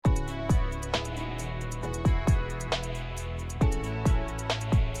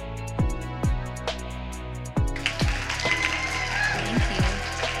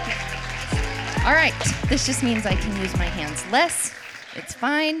All right, this just means I can use my hands less. It's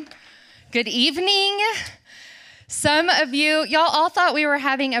fine. Good evening. Some of y'all all thought we were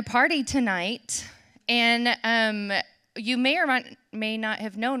having a party tonight, and you may or may not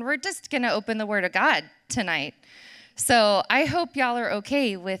have known we're just going to open the Word of God tonight. So I hope y'all are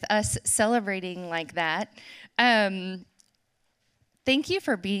okay with us celebrating like that. Thank you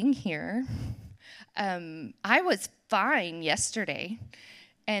for being here. I was fine yesterday,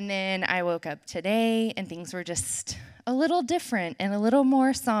 and then I woke up today, and things were just a little different and a little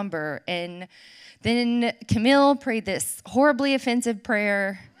more somber. And then Camille prayed this horribly offensive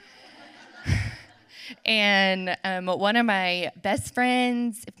prayer. And one of my best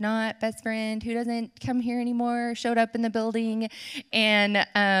friends, if not best friend, who doesn't come here anymore, showed up in the building. And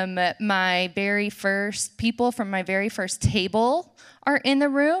my very first people from my very first table are in the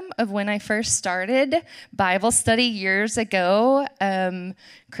room of when I first started Bible study years ago.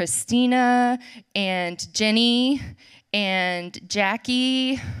 Christina and Jenny and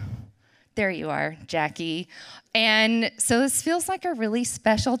Jackie. There you are, Jackie. And so this feels like a really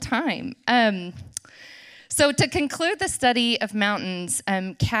special time. So to conclude the study of mountains,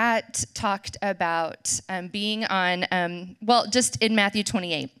 Kat talked about being on, just in Matthew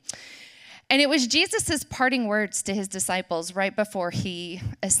 28. And it was Jesus' parting words to his disciples right before he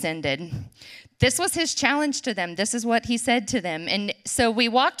ascended. This was his challenge to them. This is what he said to them. And so we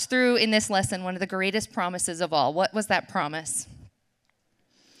walked through in this lesson one of the greatest promises of all. What was that promise?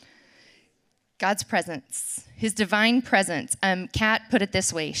 God's presence, his divine presence. Kat put it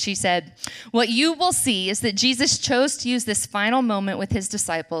this way. She said, what you will see is that Jesus chose to use this final moment with his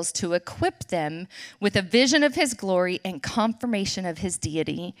disciples to equip them with a vision of his glory and confirmation of his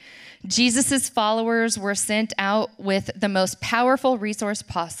deity. Jesus' followers were sent out with the most powerful resource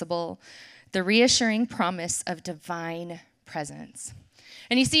possible, the reassuring promise of divine presence.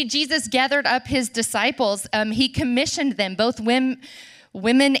 And you see, Jesus gathered up his disciples. He commissioned them, both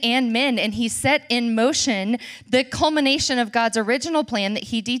women and men, and he set in motion the culmination of God's original plan that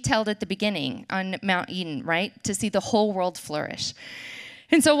he detailed at the beginning on Mount Eden, right? To see the whole world flourish.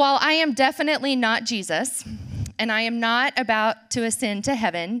 And so while I am definitely not Jesus, and I am not about to ascend to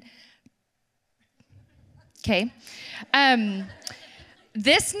heaven, okay,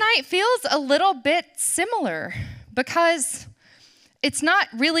 this night feels a little bit similar because it's not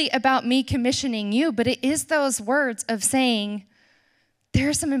really about me commissioning you, but it is those words of saying, there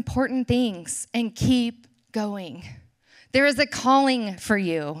are some important things, and keep going. There is a calling for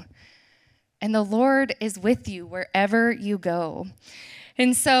you, and the Lord is with you wherever you go.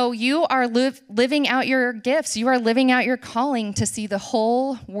 And so you are living out your gifts. You are living out your calling to see the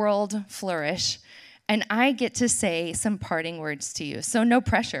whole world flourish. And I get to say some parting words to you. So no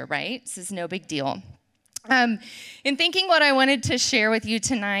pressure, right? This is no big deal. In thinking what I wanted to share with you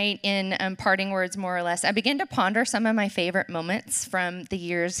tonight in parting words, more or less, I began to ponder some of my favorite moments from the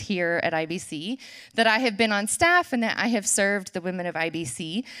years here at IBC that I have been on staff and that I have served the women of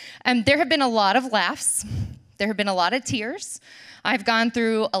IBC. There have been a lot of laughs. There have been a lot of tears. I've gone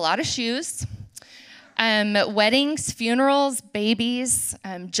through a lot of shoes. Weddings, funerals, babies,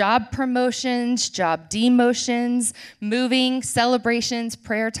 job promotions, job demotions, moving, celebrations,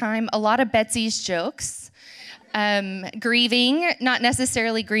 prayer time, a lot of Betsy's jokes. Grieving, not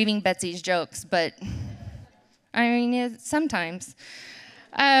necessarily grieving Betsy's jokes, but I mean, sometimes.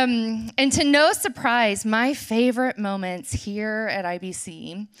 And to no surprise, my favorite moments here at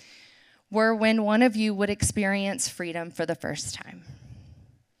IBC were when one of you would experience freedom for the first time.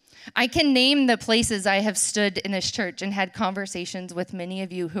 I can name the places I have stood in this church and had conversations with many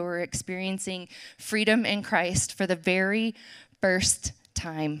of you who are experiencing freedom in Christ for the very first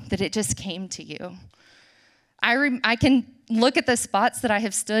time, that it just came to you. I can look at the spots that I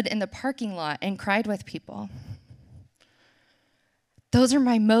have stood in the parking lot and cried with people. Those are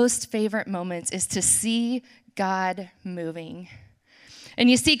my most favorite moments, is to see God moving.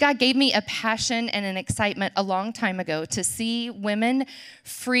 And you see, God gave me a passion and an excitement a long time ago to see women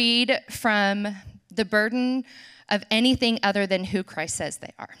freed from the burden of anything other than who Christ says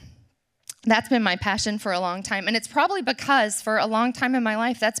they are. That's been my passion for a long time. And it's probably because for a long time in my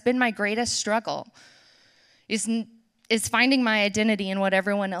life, that's been my greatest struggle, is finding my identity in what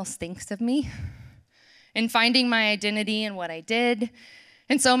everyone else thinks of me and finding my identity in what I did.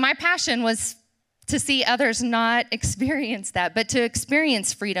 And so my passion was to see others not experience that, but to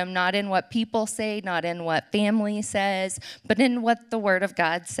experience freedom, not in what people say, not in what family says, but in what the Word of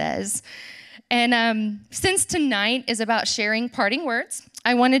God says. And since tonight is about sharing parting words,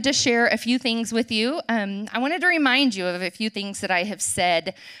 I wanted to share a few things with you. I wanted to remind you of a few things that I have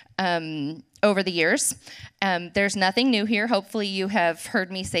said over the years. There's nothing new here. Hopefully you have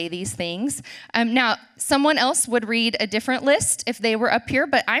heard me say these things. Now, someone else would read a different list if they were up here,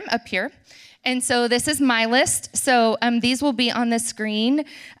 but I'm up here. And so this is my list. So these will be on the screen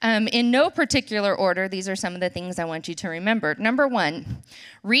in no particular order. These are some of the things I want you to remember. Number 1,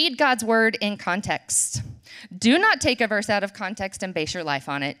 read God's word in context. Do not take a verse out of context and base your life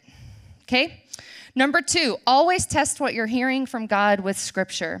on it. Okay? Number 2, always test what you're hearing from God with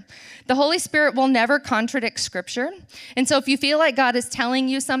Scripture. The Holy Spirit will never contradict Scripture. And so if you feel like God is telling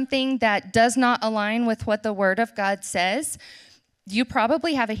you something that does not align with what the Word of God says, you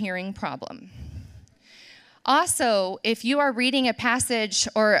probably have a hearing problem. Also, if you are reading a passage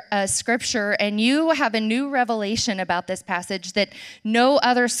or a scripture and you have a new revelation about this passage that no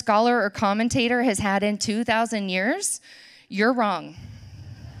other scholar or commentator has had in 2,000 years, you're wrong.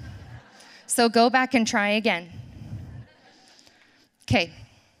 So go back and try again. Okay.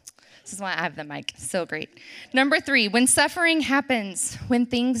 This is why I have the mic. So great. Number 3, when suffering happens, when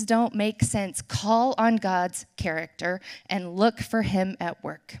things don't make sense, call on God's character and look for him at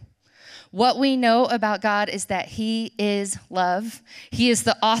work. What we know about God is that he is love. He is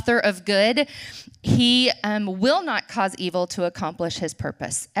the author of good. He will not cause evil to accomplish his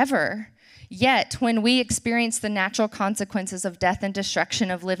purpose, ever. Yet, when we experience the natural consequences of death and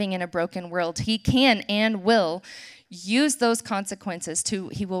destruction of living in a broken world, he can and will use those consequences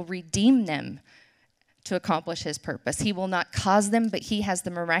he will redeem them to accomplish his purpose. He will not cause them, but he has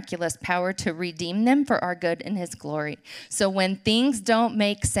the miraculous power to redeem them for our good and his glory. So when things don't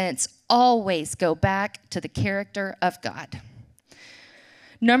make sense, always go back to the character of God.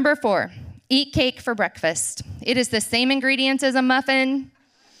 Number 4, eat cake for breakfast. It is the same ingredients as a muffin.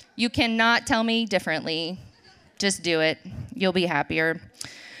 You cannot tell me differently. Just do it. You'll be happier.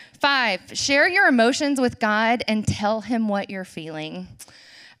 5, share your emotions with God and tell him what you're feeling.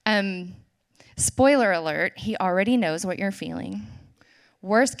 Spoiler alert, he already knows what you're feeling.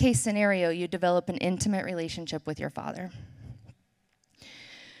 Worst case scenario, you develop an intimate relationship with your Father.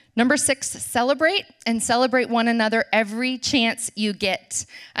 Number 6, celebrate and celebrate one another every chance you get.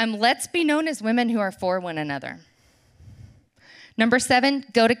 Let's be known as women who are for one another. Number 7,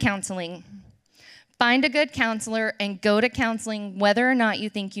 go to counseling. Find a good counselor and go to counseling whether or not you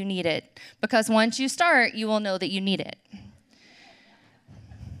think you need it. Because once you start, you will know that you need it.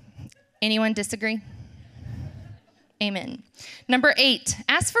 Anyone disagree? Amen. Number 8,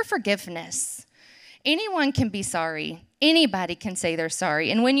 ask for forgiveness. Anyone can be sorry. Anybody can say they're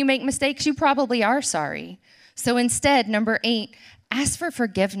sorry. And when you make mistakes, you probably are sorry. So instead, number 8, ask for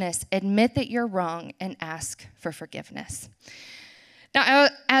forgiveness. Admit that you're wrong and ask for forgiveness. Now,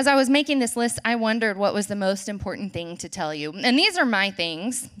 as I was making this list, I wondered what was the most important thing to tell you. And these are my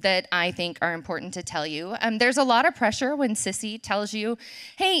things that I think are important to tell you. There's a lot of pressure when Sissy tells you,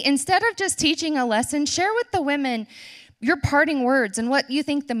 hey, instead of just teaching a lesson, share with the women your parting words and what you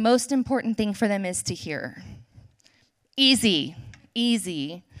think the most important thing for them is to hear. Easy.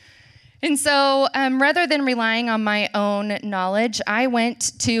 And so rather than relying on my own knowledge, I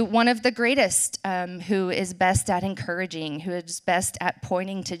went to one of the greatest who is best at encouraging, who is best at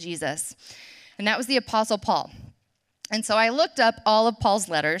pointing to Jesus. And that was the Apostle Paul. And so I looked up all of Paul's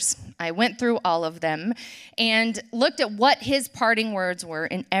letters. I went through all of them and looked at what his parting words were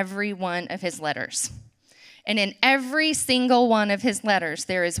in every one of his letters. And in every single one of his letters,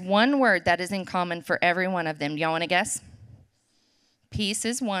 there is one word that is in common for every one of them. Do y'all want to guess? Peace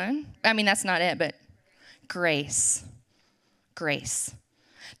is one. I mean, that's not it, but grace. Grace.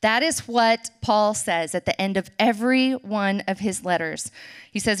 That is what Paul says at the end of every one of his letters.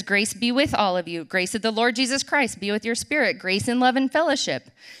 He says, grace be with all of you. Grace of the Lord Jesus Christ be with your spirit. Grace and love and fellowship.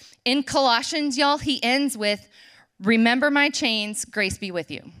 In Colossians, y'all, he ends with, remember my chains, grace be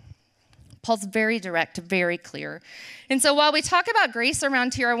with you. Paul's very direct, very clear. And so while we talk about grace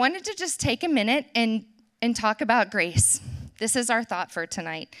around here, I wanted to just take a minute and talk about grace. This is our thought for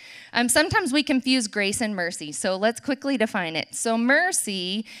tonight. Sometimes we confuse grace and mercy, so let's quickly define it. So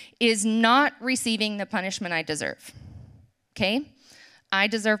mercy is not receiving the punishment I deserve, okay? I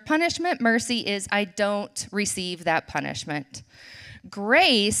deserve punishment. Mercy is I don't receive that punishment.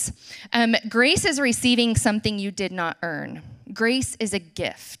 Grace is receiving something you did not earn. Grace is a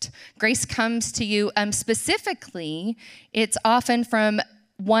gift. Grace comes to you specifically, it's often from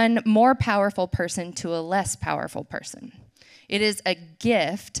one more powerful person to a less powerful person. It is a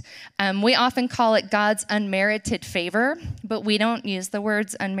gift. We often call it God's unmerited favor, but we don't use the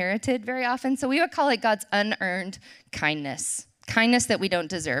words unmerited very often, so we would call it God's unearned kindness. kindness that we don't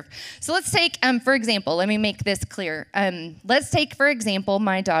deserve. So let's take, for example, let me make this clear. Let's take, for example,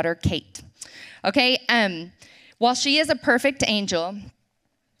 my daughter, Kate. Okay, while she is a perfect angel,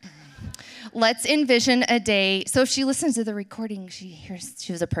 let's envision a day. So if she listens to the recording, she hears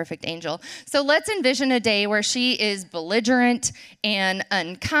she was a perfect angel. So let's envision a day where she is belligerent and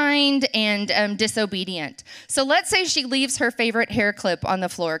unkind and disobedient. So let's say she leaves her favorite hair clip on the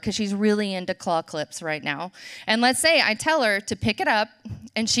floor because she's really into claw clips right now. And let's say I tell her to pick it up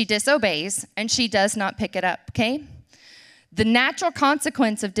and she disobeys and she does not pick it up, okay? The natural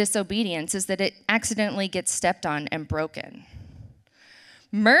consequence of disobedience is that it accidentally gets stepped on and broken.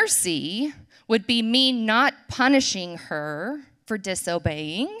 Mercy would be me not punishing her for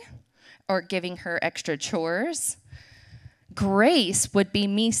disobeying or giving her extra chores. Grace would be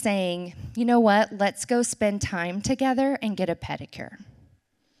me saying, you know what, let's go spend time together and get a pedicure.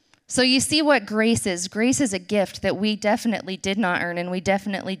 So you see what grace is. Grace is a gift that we definitely did not earn and we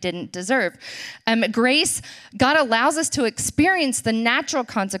definitely didn't deserve. Grace, God allows us to experience the natural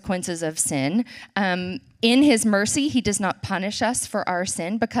consequences of sin. In his mercy, he does not punish us for our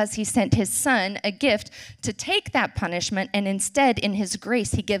sin because he sent his son a gift to take that punishment, and instead, in his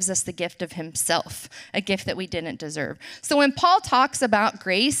grace, he gives us the gift of himself, a gift that we didn't deserve. So when Paul talks about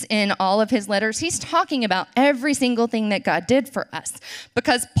grace in all of his letters, he's talking about every single thing that God did for us.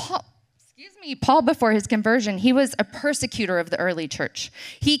 Because Paul, before his conversion, he was a persecutor of the early church.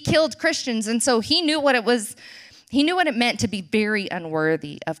 He killed Christians, and so he knew what it meant to be very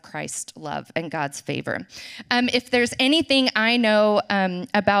unworthy of Christ's love and God's favor. If there's anything I know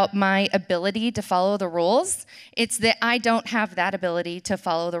about my ability to follow the rules, it's that I don't have that ability to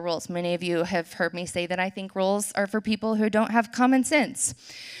follow the rules. Many of you have heard me say that I think rules are for people who don't have common sense.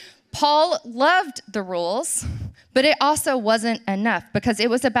 Paul loved the rules, but it also wasn't enough because it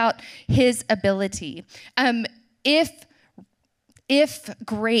was about his ability. If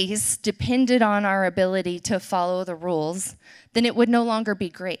grace depended on our ability to follow the rules, then it would no longer be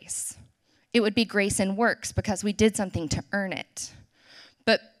grace. It would be grace in works because we did something to earn it.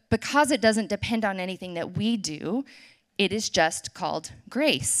 But because it doesn't depend on anything that we do, it is just called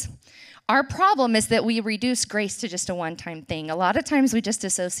grace. Our problem is that we reduce grace to just a one-time thing. A lot of times we just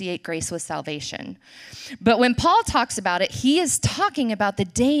associate grace with salvation. But when Paul talks about it, he is talking about the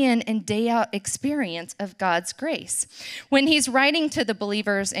day in and day out experience of God's grace. When he's writing to the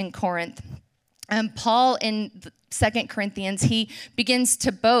believers in Corinth, Paul in 2 Corinthians, he begins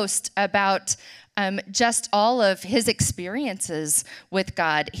to boast about just all of his experiences with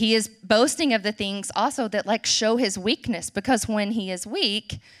God. He is boasting of the things also that show his weakness, because when he is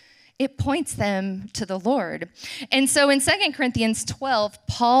weak, it points them to the Lord. And so in 2 Corinthians 12,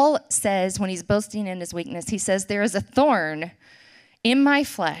 Paul says, when he's boasting in his weakness, he says, there is a thorn in my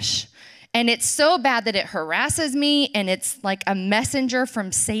flesh, and it's so bad that it harasses me, and it's like a messenger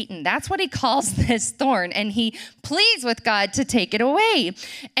from Satan. That's what he calls this thorn, and he pleads with God to take it away.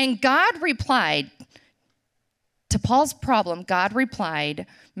 And God replied to Paul's problem. God replied,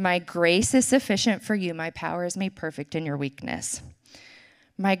 my grace is sufficient for you. My power is made perfect in your weakness.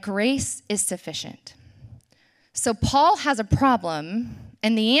 My grace is sufficient. So Paul has a problem,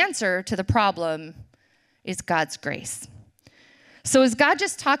 and the answer to the problem is God's grace. So is God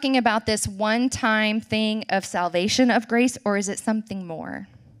just talking about this one-time thing of salvation of grace, or is it something more?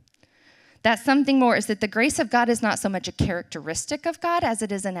 That something more is that the grace of God is not so much a characteristic of God as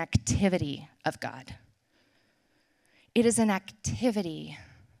it is an activity of God. It is an activity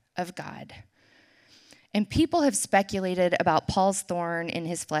of God. And people have speculated about Paul's thorn in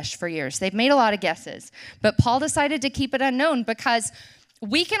his flesh for years. They've made a lot of guesses, but Paul decided to keep it unknown because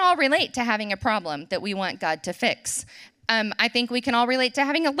we can all relate to having a problem that we want God to fix. I think we can all relate to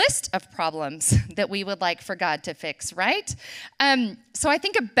having a list of problems that we would like for God to fix, right? So I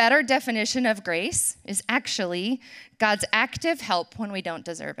think a better definition of grace is actually God's active help when we don't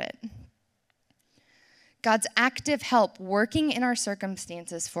deserve it. God's active help working in our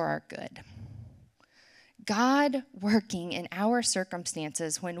circumstances for our good. God working in our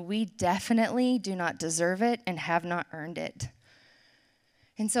circumstances when we definitely do not deserve it and have not earned it.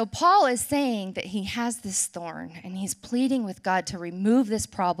 And so Paul is saying that he has this thorn, and he's pleading with God to remove this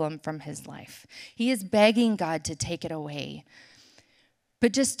problem from his life. He is begging God to take it away.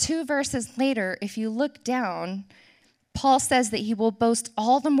 But just 2 verses later, if you look down, Paul says that he will boast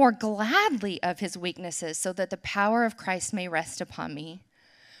all the more gladly of his weaknesses so that the power of Christ may rest upon me.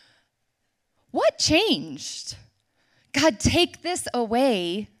 What changed? God, take this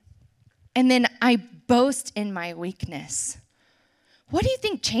away, and then I boast in my weakness. What do you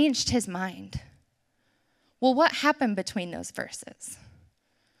think changed his mind? Well, what happened between those verses?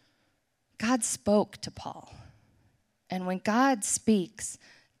 God spoke to Paul, And when God speaks,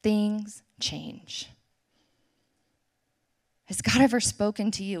 things change. Has God ever spoken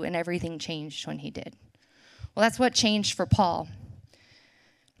to you and everything changed when he did? Well, that's what changed for Paul.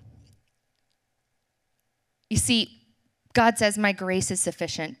 You see, God says, my grace is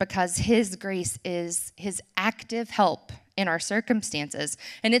sufficient because his grace is his active help in our circumstances.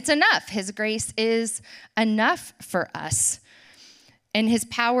 And it's enough. His grace is enough for us. And his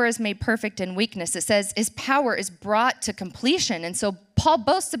power is made perfect in weakness. It says his power is brought to completion. And so Paul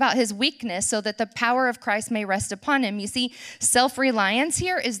boasts about his weakness so that the power of Christ may rest upon him. You see, self-reliance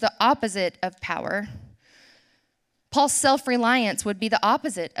here is the opposite of power. Paul's self-reliance would be the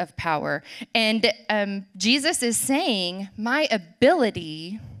opposite of power. And Jesus is saying, my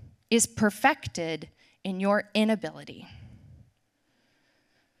ability is perfected in your inability.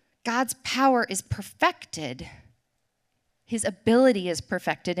 God's power is perfected. His ability is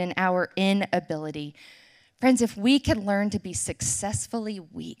perfected in our inability. Friends, if we could learn to be successfully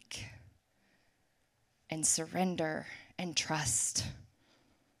weak and surrender and trust,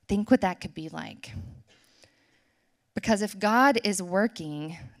 think what that could be like. Because if God is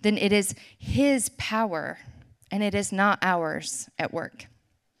working, then it is his power and it is not ours at work.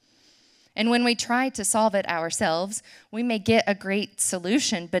 And when we try to solve it ourselves, we may get a great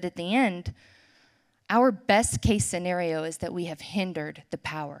solution, but at the end, our best case scenario is that we have hindered the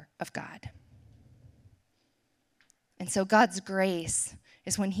power of God. And so God's grace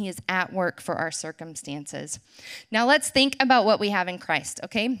is when he is at work for our circumstances. Now let's think about what we have in Christ,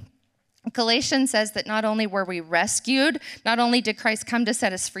 okay? Galatians says that not only were we rescued, not only did Christ come to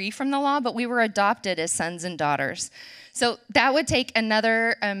set us free from the law, but we were adopted as sons and daughters. So that would take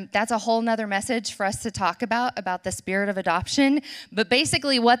that's a whole nother message for us to talk about the spirit of adoption. But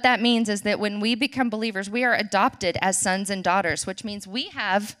basically what that means is that when we become believers, we are adopted as sons and daughters, which means we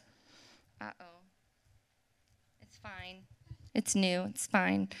have, it's fine. It's new, it's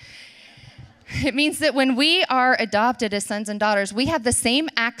fine. It means that when we are adopted as sons and daughters, we have the same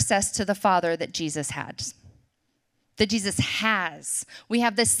access to the Father that Jesus had, that Jesus has. We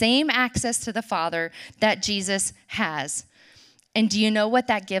have the same access to the Father that Jesus has. And do you know what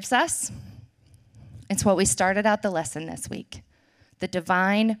that gives us? It's what we started out the lesson this week, the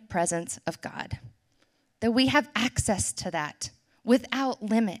divine presence of God, that we have access to that without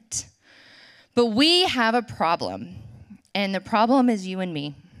limit. But we have a problem, and the problem is you and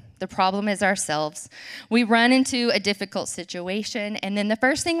me. The problem is ourselves. We run into a difficult situation, and then the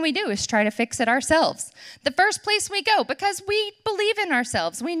first thing we do is try to fix it ourselves. The first place we go, because we believe in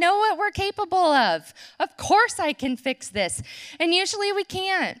ourselves. We know what we're capable of. Of course I can fix this. And usually we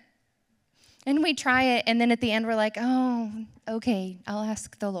can't. And we try it, and then at the end we're like, oh, okay, I'll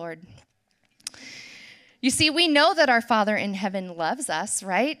ask the Lord. You see, we know that our Father in heaven loves us,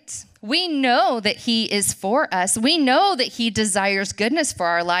 right? We know that he is for us. We know that he desires goodness for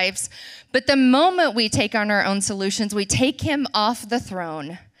our lives. But the moment we take on our own solutions, we take him off the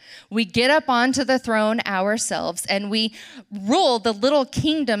throne. We get up onto the throne ourselves, and we rule the little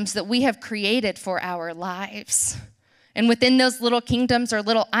kingdoms that we have created for our lives. And within those little kingdoms are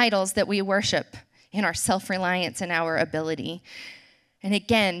little idols that we worship in our self-reliance and our ability. And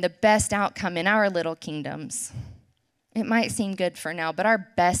again, the best outcome in our little kingdoms, it might seem good for now, but our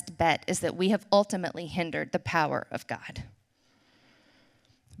best bet is that we have ultimately hindered the power of God.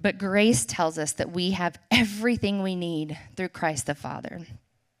 But grace tells us that we have everything we need through Christ the Father.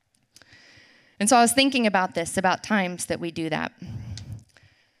 And so I was thinking about this, about times that we do that. And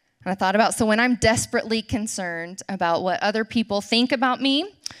I thought about, so when I'm desperately concerned about what other people think about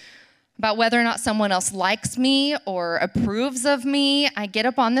me, about whether or not someone else likes me or approves of me, I get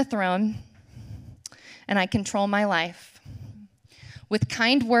up on the throne and I control my life with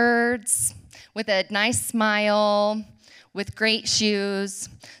kind words, with a nice smile, with great shoes,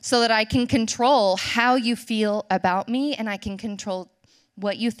 so that I can control how you feel about me and I can control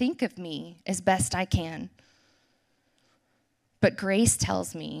what you think of me as best I can. But grace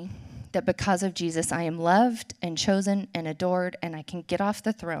tells me that because of Jesus, I am loved and chosen and adored, and I can get off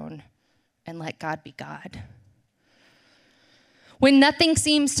the throne and let God be God. When nothing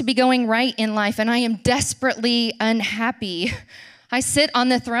seems to be going right in life and I am desperately unhappy, I sit on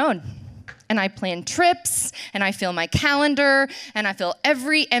the throne and I plan trips and I fill my calendar and I fill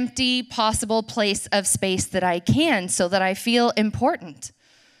every empty possible place of space that I can so that I feel important.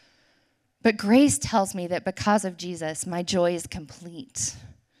 But grace tells me that because of Jesus, my joy is complete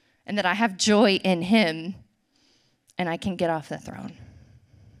and that I have joy in him and I can get off the throne.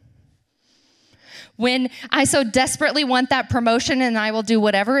 When I so desperately want that promotion and I will do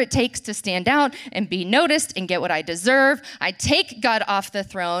whatever it takes to stand out and be noticed and get what I deserve, I take God off the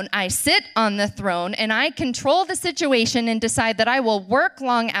throne, I sit on the throne, and I control the situation and decide that I will work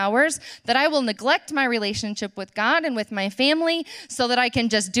long hours, that I will neglect my relationship with God and with my family so that I can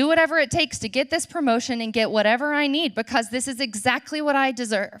just do whatever it takes to get this promotion and get whatever I need because this is exactly what I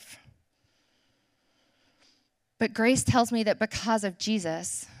deserve. But grace tells me that because of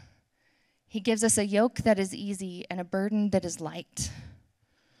Jesus, he gives us a yoke that is easy and a burden that is light.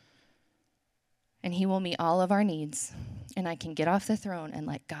 And he will meet all of our needs, and I can get off the throne and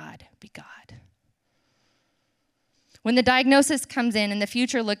let God be God. When the diagnosis comes in and the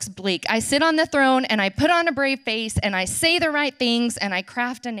future looks bleak, I sit on the throne and I put on a brave face and I say the right things and I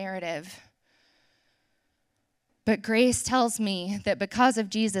craft a narrative. But grace tells me that because of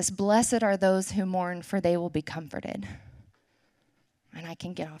Jesus, blessed are those who mourn, for they will be comforted. And I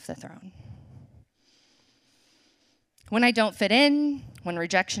can get off the throne. When I don't fit in, when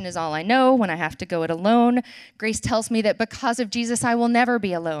rejection is all I know, when I have to go it alone, grace tells me that because of Jesus, I will never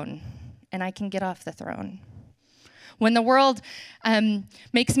be alone, and I can get off the throne. When the world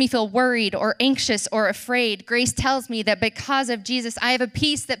makes me feel worried or anxious or afraid, grace tells me that because of Jesus, I have a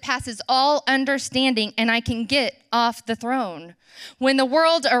peace that passes all understanding and I can get off the throne. When the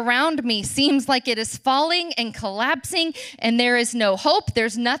world around me seems like it is falling and collapsing and there is no hope,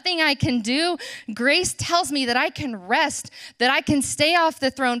 there's nothing I can do, grace tells me that I can rest, that I can stay off the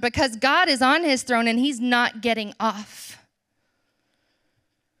throne because God is on his throne and he's not getting off.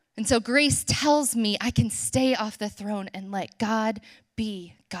 And so grace tells me I can stay off the throne and let God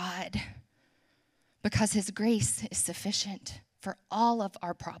be God because his grace is sufficient for all of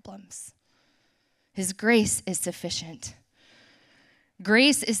our problems. His grace is sufficient.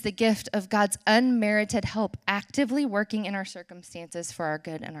 Grace is the gift of God's unmerited help, actively working in our circumstances for our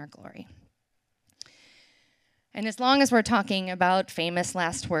good and our glory. And as long as we're talking about famous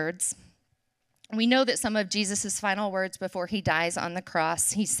last words, we know that some of Jesus' final words before he dies on the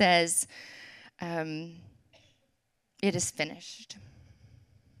cross, he says, it is finished.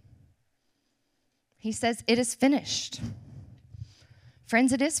 He says, it is finished.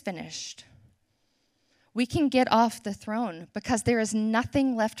 Friends, it is finished. We can get off the throne because there is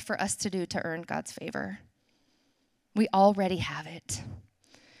nothing left for us to do to earn God's favor. We already have it.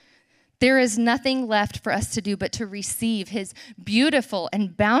 There is nothing left for us to do but to receive his beautiful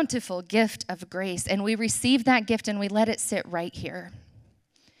and bountiful gift of grace. And we receive that gift and we let it sit right here.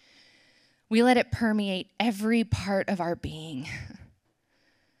 We let it permeate every part of our being.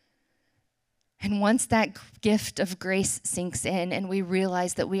 And once that gift of grace sinks in and we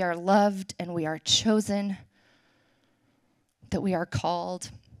realize that we are loved and we are chosen, that we are called,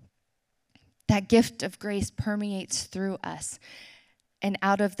 that gift of grace permeates through us. And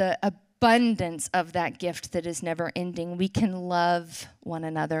out of the abundance of that gift that is never ending, we can love one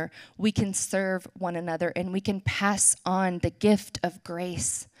another, we can serve one another, and we can pass on the gift of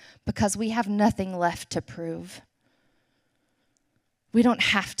grace because we have nothing left to prove. We don't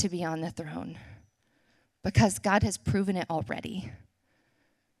have to be on the throne because God has proven it already,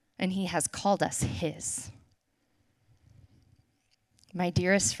 and he has called us his. My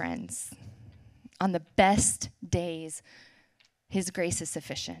dearest friends, on the best days, his grace is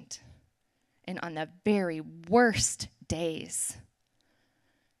sufficient. And on the very worst days,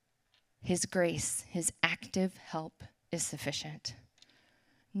 his grace, his active help is sufficient.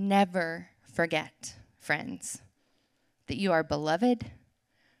 Never forget, friends, that you are beloved,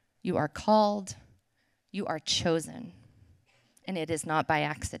 you are called, you are chosen, and it is not by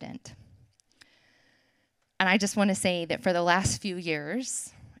accident. And I just want to say that for the last few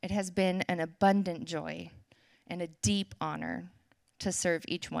years, it has been an abundant joy and a deep honor to serve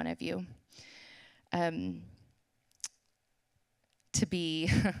each one of you.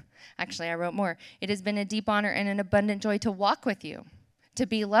 Actually, I wrote more. It has been a deep honor and an abundant joy to walk with you, to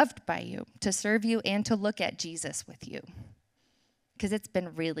be loved by you, to serve you, and to look at Jesus with you. Because it's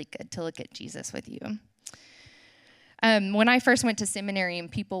been really good to look at Jesus with you. When I first went to seminary and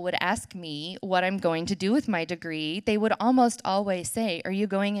people would ask me what I'm going to do with my degree, they would almost always say, "Are you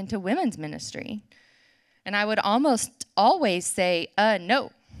going into women's ministry?" And I would almost always say,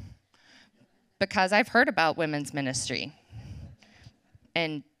 no, because I've heard about women's ministry,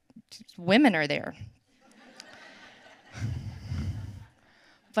 and women are there.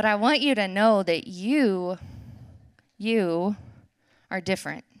 But I want you to know that you are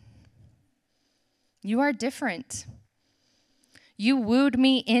different. You are different. You wooed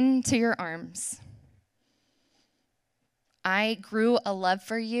me into your arms. I grew a love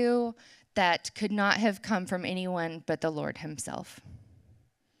for you that could not have come from anyone but the Lord himself.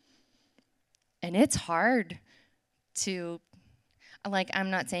 And it's hard to, like,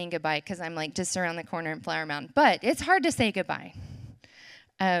 I'm not saying goodbye because I'm like just around the corner in Flower Mound, but it's hard to say goodbye.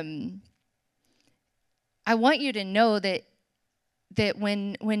 I want you to know that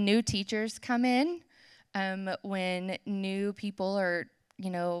when new teachers come in, when new people are,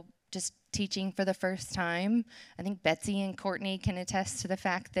 just teaching for the first time, I think Betsy and Courtney can attest to the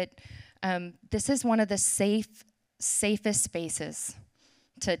fact that this is one of the safest spaces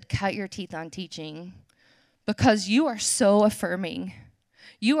to cut your teeth on teaching, because you are so affirming.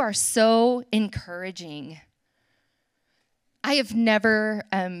 You are so encouraging. I have never,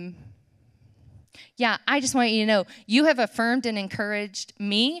 I just want you to know, you have affirmed and encouraged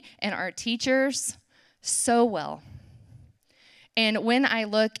me and our teachers so well. And when I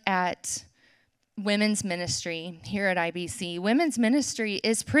look at women's ministry here at IBC, women's ministry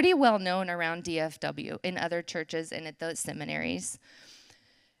is pretty well known around DFW in other churches and at those seminaries.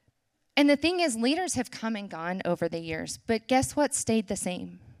 And the thing is, leaders have come and gone over the years, but guess what stayed the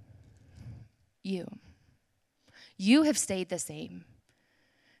same? You. You have stayed the same.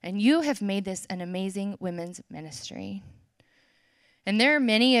 And you have made this an amazing women's ministry. And there are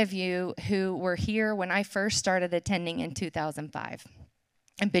many of you who were here when I first started attending in 2005.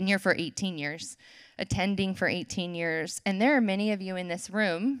 I've been here for 18 years, attending for 18 years. And there are many of you in this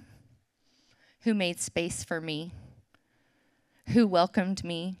room who made space for me, who welcomed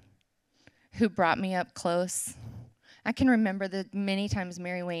me, who brought me up close. I can remember the many times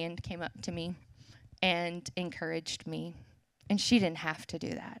Mary Wayne came up to me and encouraged me. And she didn't have to do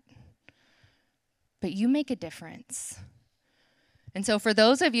that. But you make a difference. And so for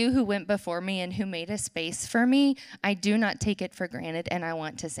those of you who went before me and who made a space for me, I do not take it for granted, and I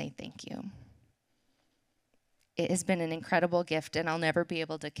want to say thank you. It has been an incredible gift, and I'll never be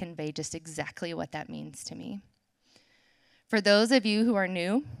able to convey just exactly what that means to me. For those of you who are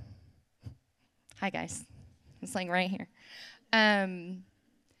new, hi guys, it's like right here.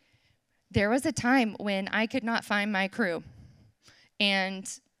 There was a time when I could not find my crew, and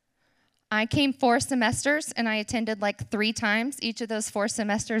I came 4 semesters, and I attended like 3 times each of those 4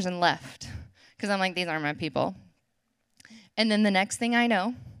 semesters and left, because I'm like, these aren't my people. And then the next thing I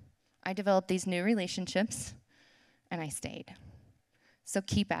know, I developed these new relationships, and I stayed. So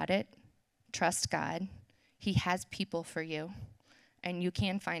keep at it. Trust God. He has people for you, and you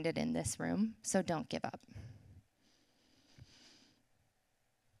can find it in this room, so don't give up.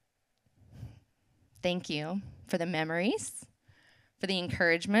 Thank you for the memories, for the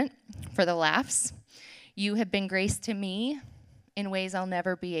encouragement, for the laughs. You have been grace to me in ways I'll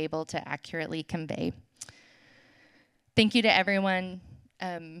never be able to accurately convey. Thank you to everyone,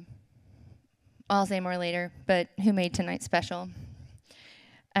 I'll say more later, but who made tonight special.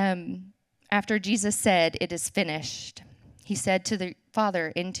 After Jesus said, "It is finished," he said to the Father,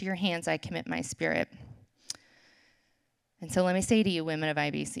 "Into your hands I commit my spirit." And so let me say to you, women of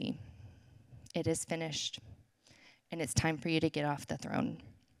IBC, it is finished. And it's time for you to get off the throne.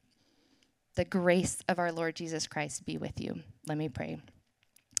 The grace of our Lord Jesus Christ be with you. Let me pray.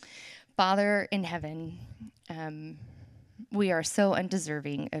 Father in heaven, we are so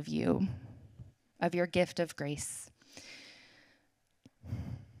undeserving of you, of your gift of grace,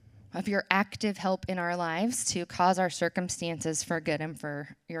 of your active help in our lives to cause our circumstances for good and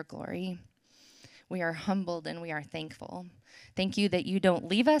for your glory. We are humbled and we are thankful. Thank you that you don't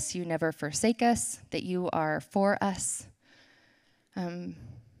leave us, you never forsake us, that you are for us, that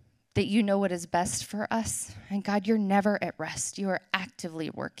you know what is best for us. And God, you're never at rest. You are actively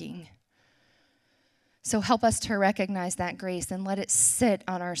working. So help us to recognize that grace and let it sit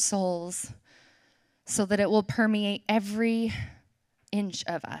on our souls so that it will permeate every inch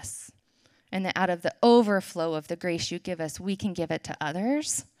of us. And that out of the overflow of the grace you give us, we can give it to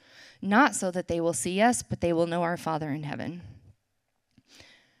others, not so that they will see us, but they will know our Father in heaven.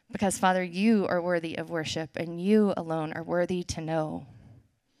 Because, Father, you are worthy of worship, and you alone are worthy to know.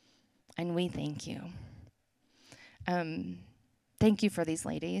 And we thank you. Thank you for these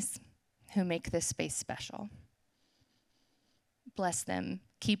ladies who make this space special. Bless them,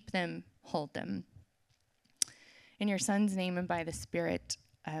 keep them, hold them. In your Son's name and by the Spirit,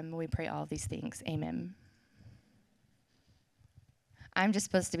 we pray all these things. Amen. I'm just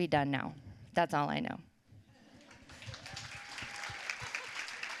supposed to be done now. That's all I know.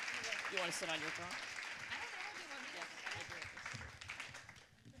 You want to sit on your throne?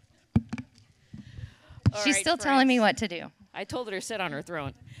 She's still telling me what to do. I told her to sit on her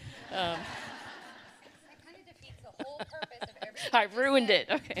throne. That kind of defeats the whole purpose of everything. I ruined it.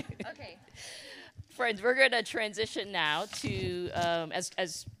 Okay. Okay. Friends, we're going to transition now to,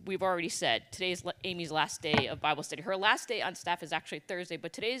 as we've already said, today's Amy's last day of Bible study. Her last day on staff is actually Thursday,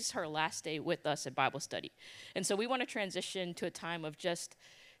 but today's her last day with us at Bible study. And so we want to transition to a time of just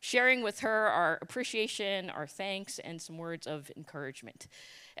sharing with her our appreciation, our thanks, and some words of encouragement.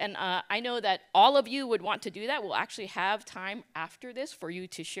 And I know that all of you would want to do that. We'll actually have time after this for you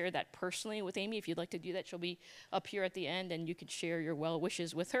to share that personally with Amy. If you'd like to do that, she'll be up here at the end, and you can share your well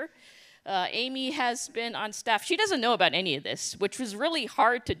wishes with her. Amy has been on staff. She doesn't know about any of this, which was really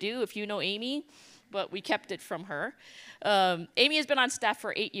hard to do if you know Amy, but we kept it from her. Amy has been on staff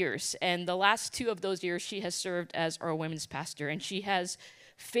for 8 years, and the last 2 of those years, she has served as our women's pastor, and she has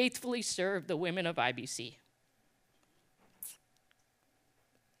faithfully served the women of IBC.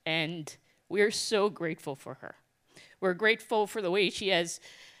 And we're so grateful for her. We're grateful for the way she has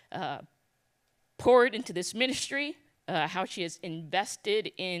poured into this ministry, how she has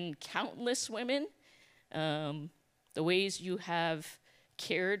invested in countless women, the ways you have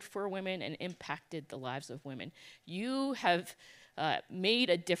cared for women and impacted the lives of women. You have made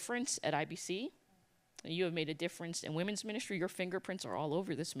a difference at IBC. You have made a difference in women's ministry. Your fingerprints are all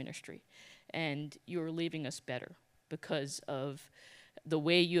over this ministry. And you're leaving us better because of the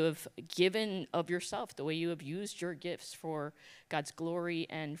way you have given of yourself, the way you have used your gifts for God's glory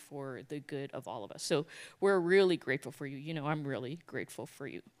and for the good of all of us. So we're really grateful for you. You know, I'm really grateful for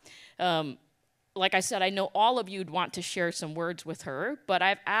you. Like I said, I know all of you would want to share some words with her, but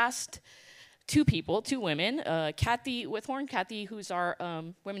I've asked 2 people, 2 women, Kathy Withorn, Kathy, who's our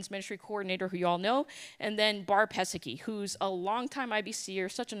women's ministry coordinator, who you all know, and then Barb Heseke, who's a longtime IBCer,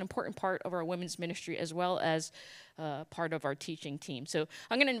 such an important part of our women's ministry, as well as part of our teaching team. So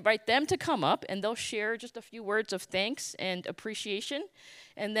I'm going to invite them to come up, and they'll share just a few words of thanks and appreciation,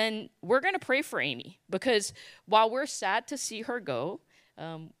 and then we're going to pray for Amy, because while we're sad to see her go,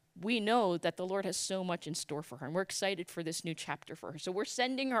 we know that the Lord has so much in store for her, and we're excited for this new chapter for her. So we're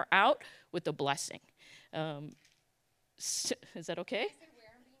sending her out with a blessing. Is that okay?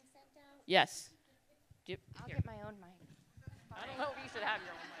 Where I'm being sent out? Yes. I'll get my own mic. I don't know if you should have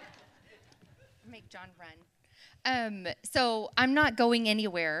your own mic. Make John run. So I'm not going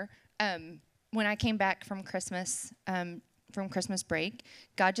anywhere. When I came back from Christmas break,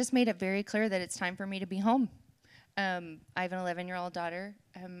 God just made it very clear that it's time for me to be home. I have an 11-year-old daughter.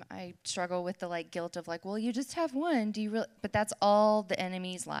 I struggle with the guilt of well, you just have one. Do you really? But that's all the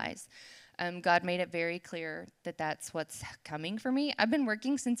enemy's lies. God made it very clear that that's what's coming for me. I've been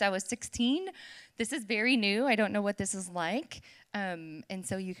working since I was 16. This is very new. I don't know what this is like. And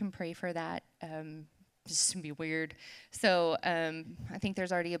so you can pray for that. Just gonna be weird. So I think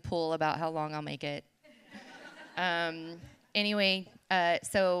there's already a poll about how long I'll make it. Anyway,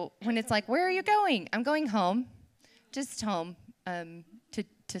 so when it's where are you going? I'm going home. Just home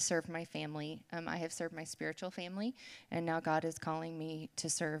to serve my family. I have served my spiritual family, and now God is calling me to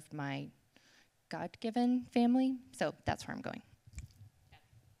serve my God-given family. So that's where I'm going.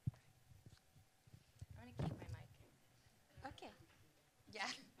 I'm going to keep my mic. Okay.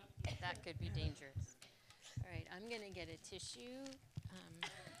 Yeah. That could be dangerous. All right, I'm going to get a tissue.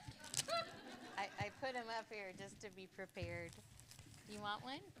 I put them up here just to be prepared. You want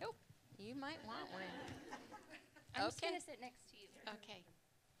one? Nope. You might want one. I'm just going to sit next to you. Okay. Just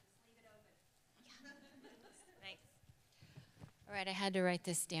leave it open. Yeah. Thanks. All right, I had to write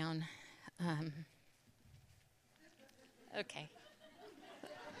this down. Okay.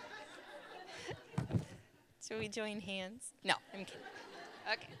 Should we join hands? No, I'm kidding.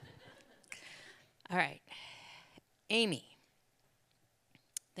 Okay. All right. Amy,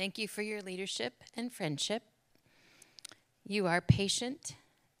 thank you for your leadership and friendship. You are patient,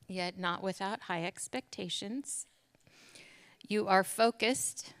 yet not without high expectations. You are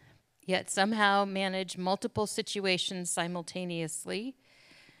focused, yet somehow manage multiple situations simultaneously.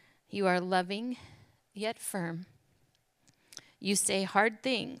 You are loving, yet firm. You say hard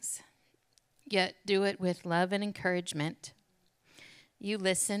things, yet do it with love and encouragement. You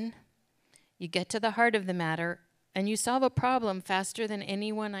listen, you get to the heart of the matter, and you solve a problem faster than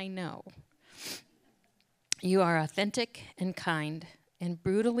anyone I know. You are authentic and kind and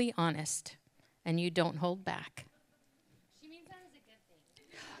brutally honest, and you don't hold back. She means that as a good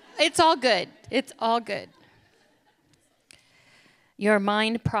thing. It's all good. It's all good. Your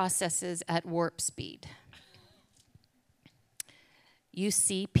mind processes at warp speed. You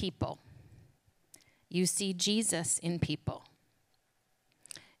see people. You see Jesus in people.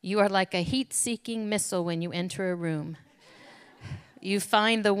 You are like a heat-seeking missile when you enter a room. You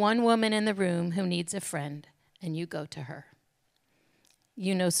find the one woman in the room who needs a friend, and you go to her.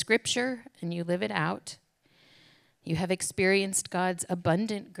 You know Scripture, and you live it out. You have experienced God's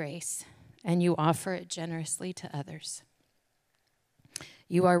abundant grace, and you offer it generously to others.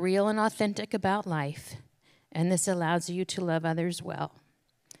 You are real and authentic about life, and this allows you to love others well,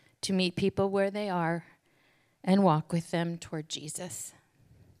 to meet people where they are, and walk with them toward Jesus.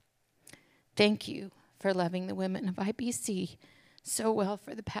 Thank you for loving the women of IBC so well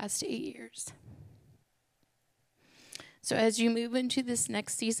for the past 8 years. So as you move into this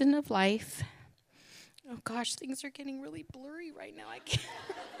next season of life, oh gosh, things are getting really blurry right now. I can't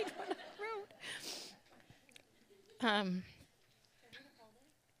read what I wrote.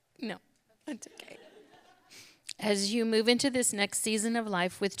 No, that's okay. As you move into this next season of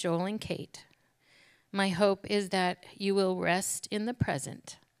life with Joel and Kate, my hope is that you will rest in the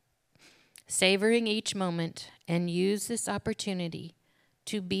present, savoring each moment, and use this opportunity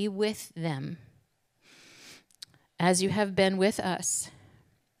to be with them as you have been with us,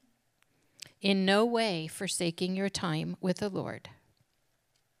 in no way forsaking your time with the Lord,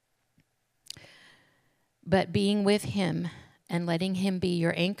 but being with him and letting him be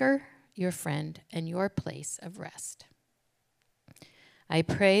your anchor, your friend, and your place of rest. I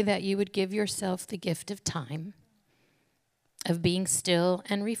pray that you would give yourself the gift of time, of being still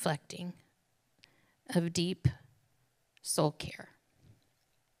and reflecting, of deep soul care.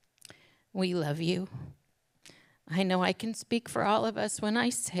 We love you. I know I can speak for all of us when I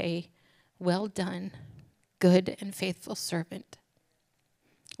say, well done, good and faithful servant.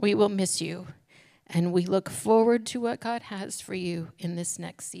 We will miss you, and we look forward to what God has for you in this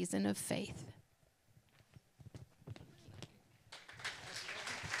next season of faith.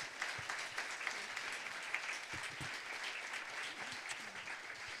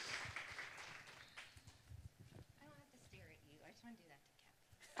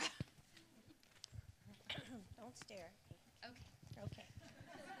 Don't stare at me. Okay.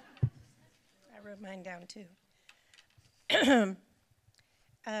 I wrote mine down too.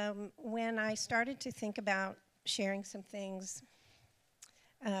 When I started to think about sharing some things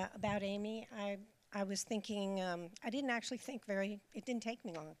about Amy, I was thinking, I didn't actually think it didn't take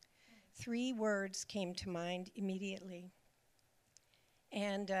me long. 3 words came to mind immediately.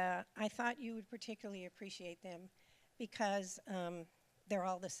 And I thought you would particularly appreciate them because they're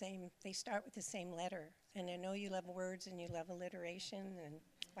all the same. They start with the same letter. And I know you love words and you love alliteration, and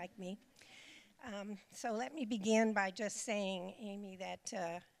like me. So let me begin by just saying, Amy, that,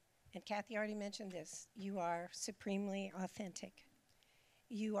 and Kathy already mentioned this, you are supremely authentic.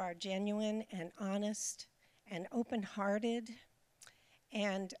 You are genuine and honest and open-hearted.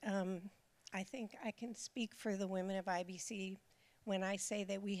 And I think I can speak for the women of IBC when I say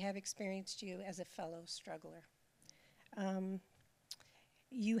that we have experienced you as a fellow struggler.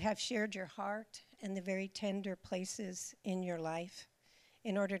 You have shared your heart and the very tender places in your life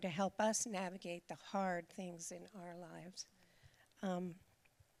in order to help us navigate the hard things in our lives.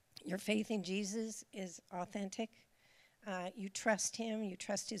 Your faith in Jesus is authentic. You trust him, you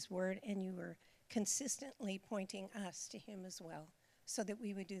trust his word, and you are consistently pointing us to him as well so that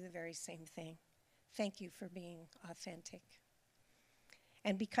we would do the very same thing. Thank you for being authentic.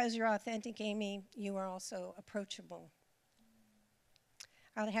 And because you're authentic, Amy, you are also approachable.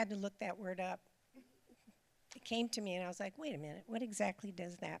 I had to look that word up. It came to me and I was like, wait a minute, what exactly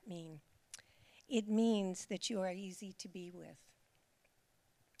does that mean? It means that you are easy to be with.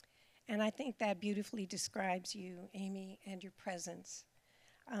 And I think that beautifully describes you, Amy, and your presence.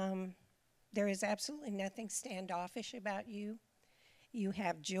 There is absolutely nothing standoffish about you. You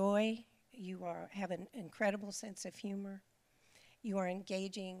have joy. You have an incredible sense of humor. You are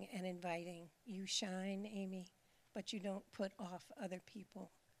engaging and inviting. You shine, Amy, but you don't put off other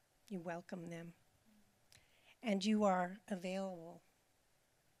people. You welcome them. And you are available.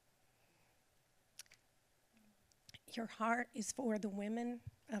 Your heart is for the women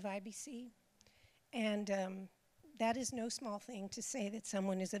of IBC, and that is no small thing to say that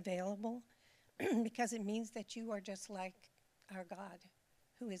someone is available because it means that you are just like our God,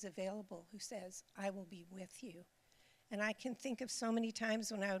 who is available, who says, I will be with you. And I can think of so many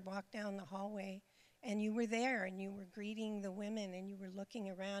times when I would walk down the hallway and you were there and you were greeting the women and you were looking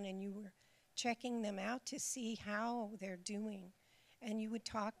around and you were checking them out to see how they're doing. And you would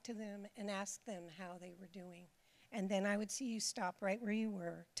talk to them and ask them how they were doing. And then I would see you stop right where you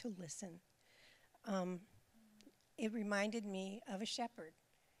were to listen. It reminded me of a shepherd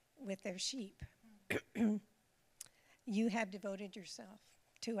with their sheep. You have devoted yourself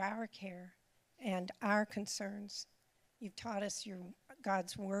to our care and our concerns. You've taught us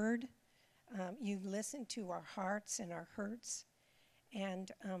God's word. You've listened to our hearts and our hurts.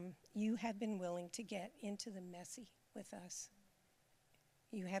 And you have been willing to get into the messy with us.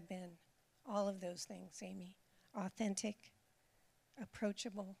 You have been all of those things, Amy. Authentic,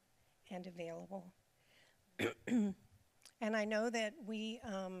 approachable, and available. And I know that we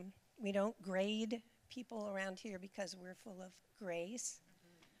don't grade people around here because we're full of grace.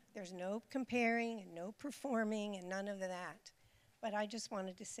 There's no comparing and no performing and none of that. But I just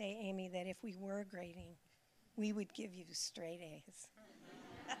wanted to say, Amy, that if we were grading, we would give you straight A's.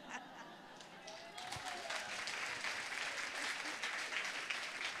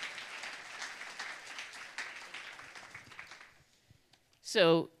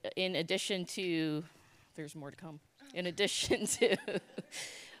 So in addition to, there's more to come. In addition to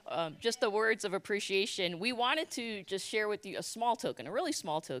just the words of appreciation, we wanted to just share with you a small token, a really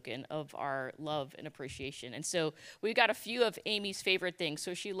small token of our love and appreciation. And so we got a few of Amy's favorite things.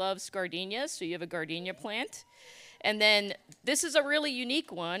 So she loves gardenias, so you have a gardenia plant. And then this is a really unique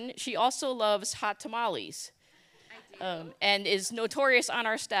one. She also loves hot tamales. And is notorious on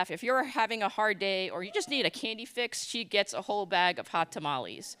our staff. If you're having a hard day or you just need a candy fix, she gets a whole bag of hot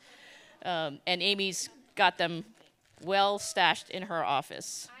tamales. And Amy's got them well stashed in her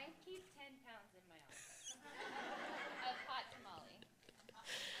office. I keep 10 pounds in my office of hot tamale. I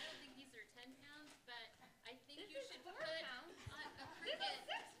don't think these are 10 pounds, but I think you should put on a cricket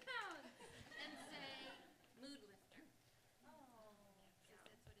 6 pounds. and say mood lifter.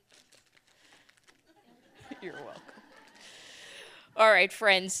 You're welcome. All right,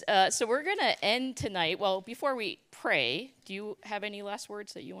 friends. So we're going to end tonight. Well, before we pray, do you have any last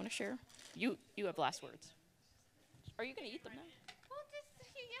words that you want to share? You have last words. Are you going to eat them now? Well, this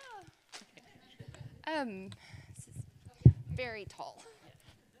is very tall.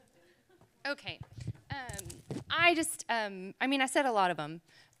 Okay. I said a lot of them.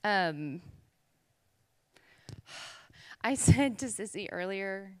 I said to Sissy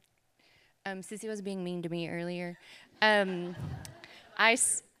earlier, Sissy was being mean to me earlier. I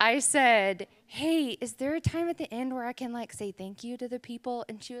said, hey, is there a time at the end where I can say thank you to the people?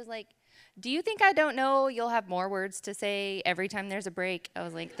 And she was like, do you think I don't know you'll have more words to say every time there's a break? I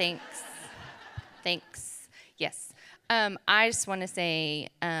was like, thanks. Thanks. Yes. I just want to say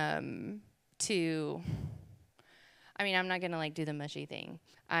I'm not going to do the mushy thing.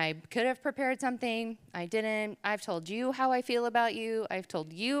 I could have prepared something. I didn't. I've told you how I feel about you. I've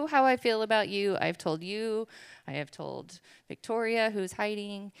told you how I feel about you. I've told you. I have told Victoria, who's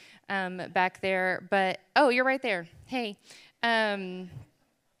hiding back there. But, oh, you're right there. Hey.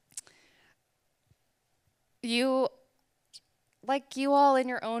 You all in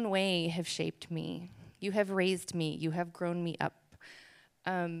your own way have shaped me. You have raised me. You have grown me up.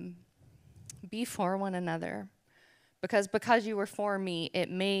 Be for one another. Because you were for me, it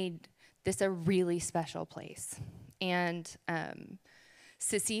made this a really special place. And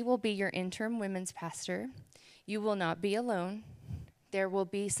Sissy will be your interim women's pastor. You will not be alone. There will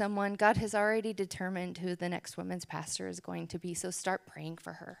be someone, God has already determined who the next women's pastor is going to be, so start praying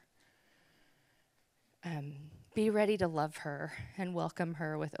for her. Be ready to love her and welcome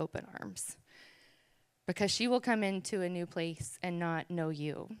her with open arms. Because she will come into a new place and not know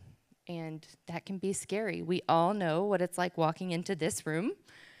you. And that can be scary. We all know what it's like walking into this room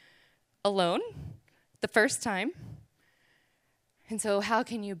alone the first time. And so how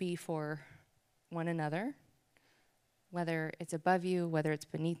can you be for one another? Whether it's above you, whether it's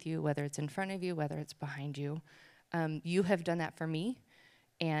beneath you, whether it's in front of you, whether it's behind you. You have done that for me.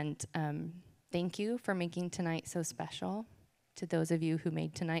 And thank you for making tonight so special, to those of you who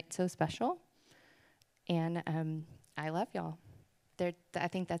made tonight so special. And I love y'all. I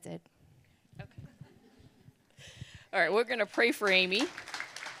think that's it. Okay. All right, we're going to pray for Amy.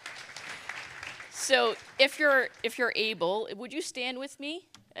 So if you're able, would you stand with me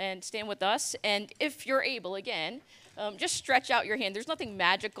and stand with us? And if you're able, again, just stretch out your hand. There's nothing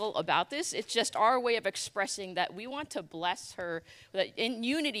magical about this. It's just our way of expressing that we want to bless her. That in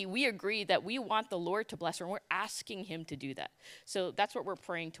unity, we agree that we want the Lord to bless her, and we're asking him to do that. So that's what we're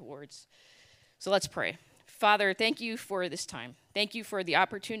praying towards. So let's pray. Father, thank you for this time. Thank you for the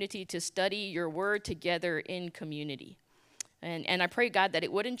opportunity to study your word together in community. And I pray, God, that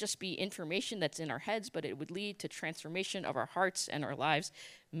it wouldn't just be information that's in our heads, but it would lead to transformation of our hearts and our lives.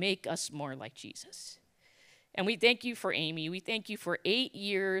 Make us more like Jesus. And we thank you for Amy. We thank you for 8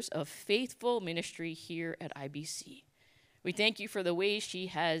 years of faithful ministry here at IBC. We thank you for the ways she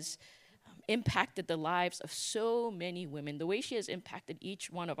has impacted the lives of so many women, the way she has impacted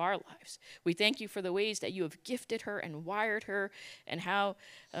each one of our lives. We thank you for the ways that you have gifted her and wired her, and how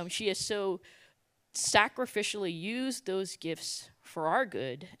she has so sacrificially used those gifts for our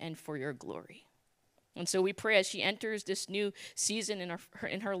good and for your glory. And so we pray as she enters this new season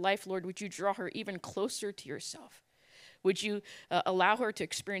in her life, Lord, would you draw her even closer to yourself? Would you allow her to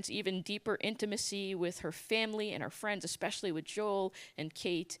experience even deeper intimacy with her family and her friends, especially with Joel and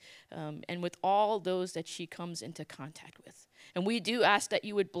Kate, and with all those that she comes into contact with. And we do ask that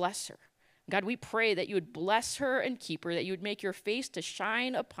you would bless her. God, we pray that you would bless her and keep her, that you would make your face to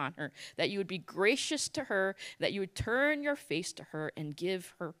shine upon her, that you would be gracious to her, that you would turn your face to her and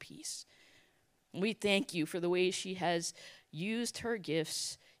give her peace. We thank you for the ways she has used her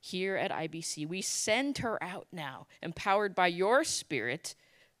gifts here at IBC. We send her out now, empowered by your Spirit,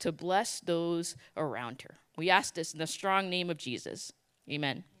 to bless those around her. We ask this in the strong name of Jesus.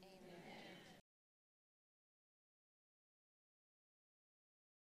 Amen.